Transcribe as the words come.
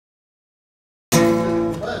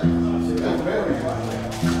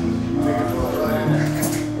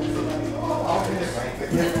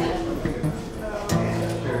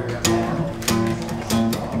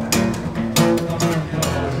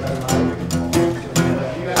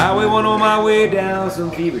Highway 1 on my way down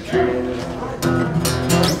some fever trail.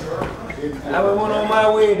 Highway 1 on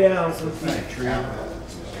my way down some fever trail.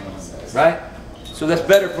 Right? So that's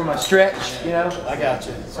better for my stretch, you know? I got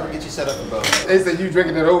you. So I'll get you set up for both. They said you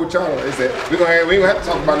drinking that old charter. They said we gonna have to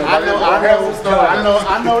talk about it. I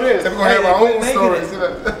know this. We're gonna have our own stories.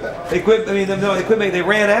 They quit. I mean, no, they quit making. They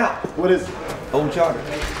ran out. What is it? Old charter.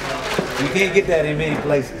 You can't get that in many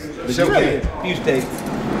places. But you can in a few states.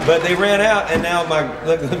 But they ran out, and now my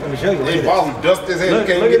look. Let me show you. They bottle dust his head. You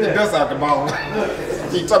can't get the dust out the bottle.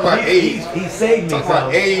 You talking about aged? He saved me. Talking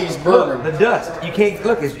about aged bourbon. Look, the dust. You can't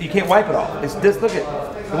look. You can't wipe it off. It's just look at.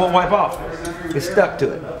 It won't wipe off. It's stuck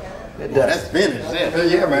to it. That dust. That's finished.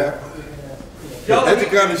 Yeah, man. That's the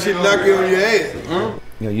kind of shit knock you on your head.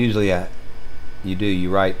 You know, usually you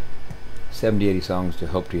write 70, 80 songs to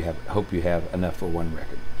hope you have enough for one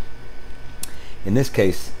record. In this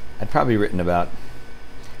case, I'd probably written about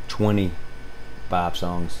 25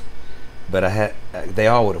 songs, but they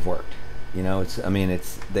all would have worked. You know,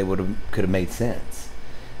 they could have made sense.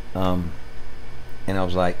 And I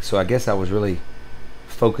was like, so I guess I was really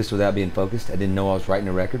focused without being focused. I didn't know I was writing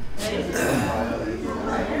a record. I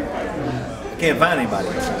can't find anybody.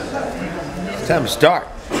 It's time to start.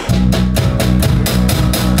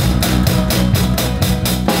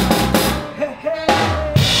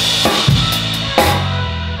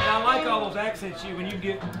 Accents you when you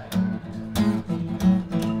get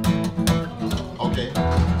okay.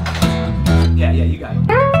 Yeah, you got it.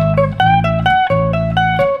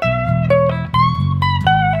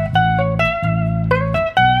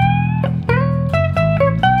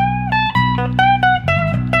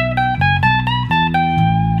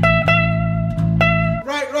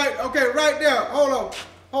 Right, okay, right there. Hold on.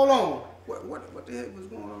 What the heck was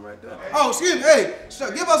going on right there? Oh, excuse me. Hey, so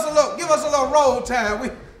give us a little roll time.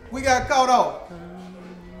 We got caught off.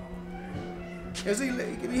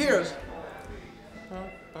 Can he hear us?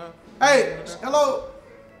 Hey, hello.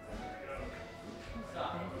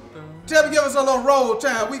 Tell him to give us a little roll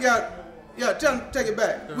time. Tell him to take it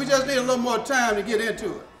back. We just need a little more time to get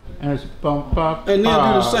into it. And it's bump up. And then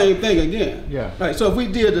do the same thing again. Yeah. Right, so if we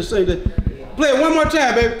did the same thing, play it one more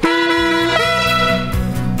time, baby.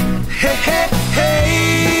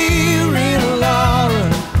 Hey, Rena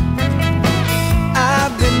Lara,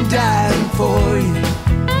 I've been dying for you.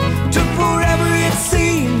 Took forever it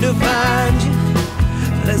seemed to find you.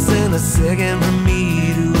 Less than a second for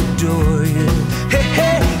me to adore you.